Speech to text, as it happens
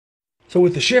So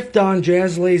with the shift on,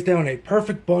 Jazz lays down a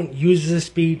perfect bunt, uses his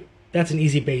speed. That's an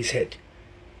easy base hit.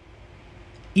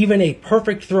 Even a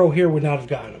perfect throw here would not have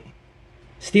gotten him.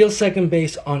 Steals second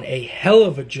base on a hell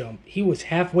of a jump. He was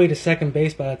halfway to second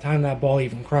base by the time that ball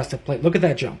even crossed the plate. Look at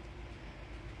that jump.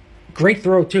 Great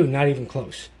throw too, not even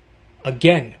close.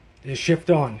 Again, the shift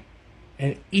on.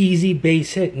 An easy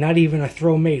base hit, not even a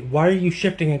throw made. Why are you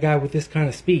shifting a guy with this kind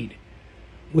of speed?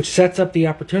 Which sets up the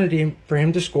opportunity for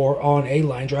him to score on a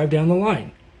line drive down the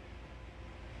line.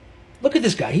 Look at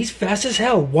this guy. He's fast as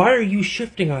hell. Why are you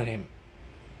shifting on him?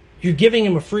 You're giving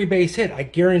him a free base hit. I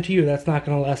guarantee you that's not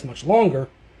going to last much longer.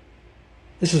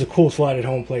 This is a cool slide at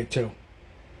home plate too.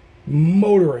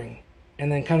 Motoring. And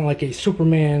then kind of like a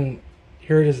Superman.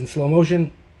 Here it is in slow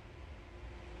motion.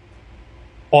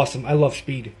 Awesome. I love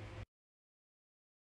speed.